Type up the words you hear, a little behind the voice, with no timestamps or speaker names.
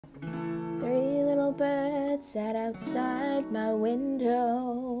Three little birds sat outside my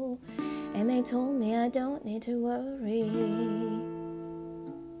window, and they told me I don't need to worry.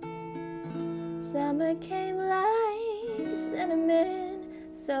 Summer came like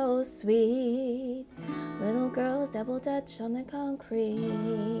cinnamon, so sweet. Little girls double dutch on the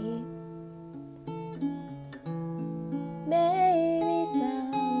concrete. Maybe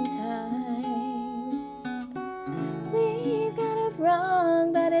sometimes we've got it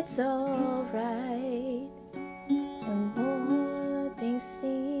wrong, but it's alright. The more things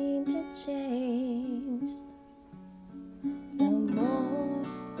seem to change, the more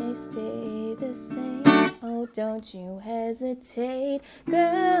they stay the same. Oh, don't you hesitate,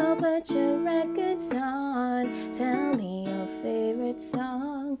 girl, put your records on. Tell me your favorite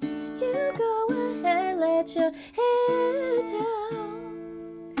song. You go ahead, let your hair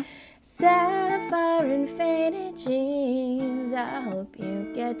down. Sapphire and faded jeans, I hope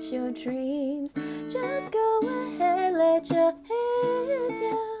you get your dreams. Just go ahead, let your hair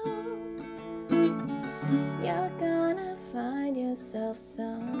down. You're gonna find yourself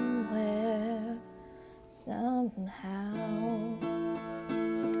somewhere, somehow.